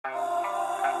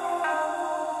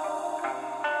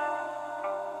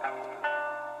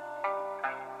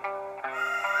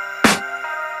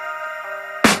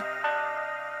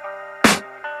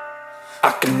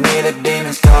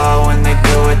demons call when they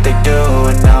do what they do.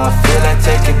 And now I feel like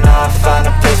taking off, find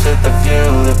a place with a view.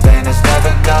 The pain is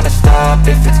never gonna stop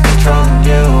if it's controlling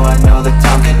you. I know that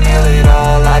time can heal it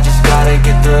all, I just gotta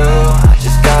get through. I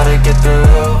just gotta get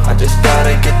through, I just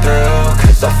gotta get through.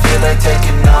 Cause I feel like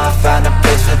taking off, find a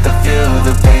place with a view.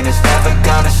 The pain is never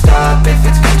gonna stop if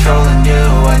it's controlling you.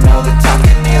 I know that time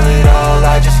can heal it all,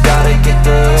 I just gotta get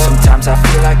through. Sometimes I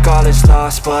feel like all is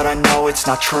lost, but I know it's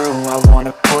not true. I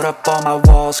wanna put up all my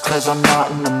walls cause I'm not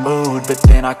in the mood, but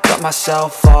then I cut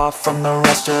myself off from the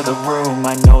rest of the room.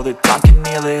 I know that time can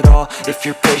heal it all if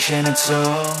you're patient, and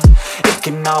soon it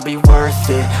can all be worth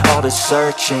it, all the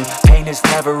searching. Pain is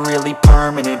never really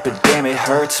permanent, but damn it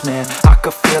hurts, man. I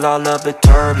could feel all of the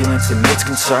turbulence and it's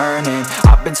concerning.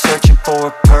 I've been searching for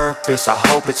a purpose, I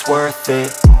hope it's worth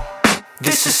it.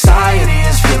 This society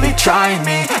is really trying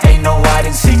me. Ain't no hide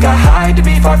and seek, I hide to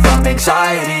be far from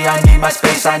anxiety. I need my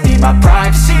space, I need my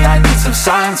privacy. I need some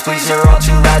silence, please, you're all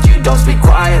too loud. You don't speak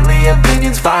quietly,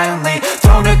 opinions violently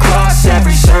thrown across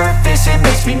every surface. It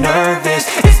makes me nervous,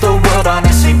 is the world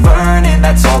honestly burning?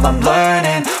 That's all I'm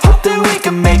learning. Hope that we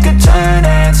can make a turn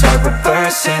and start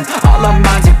reversing all our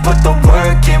minds and put the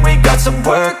work in. We got some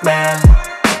work, man.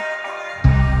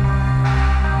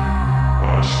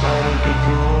 I started to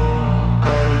do.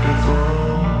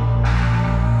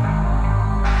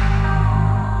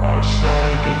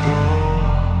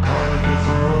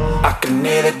 I can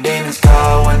hear the demons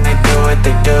call when they do what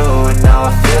they do. And now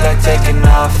I feel like taking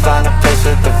off, find a place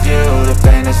with a view. The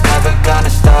pain is never gonna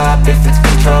stop if it's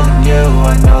controlling you.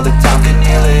 I know that time can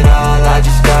heal it all, I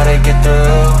just gotta get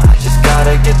through. I just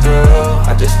gotta get through,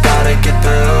 I just gotta get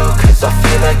through. Cause I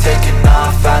feel like taking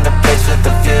off, find a place with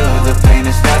a view. The pain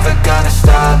is never gonna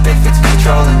stop if it's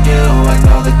controlling you. I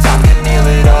know that time can heal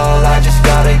it all, I just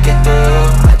gotta get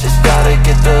through. I just gotta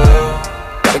get through.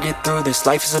 Gotta get through this,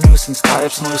 life is a nuisance, tie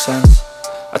up some loose ends.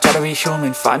 I try to be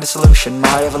human, find a solution,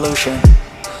 my evolution.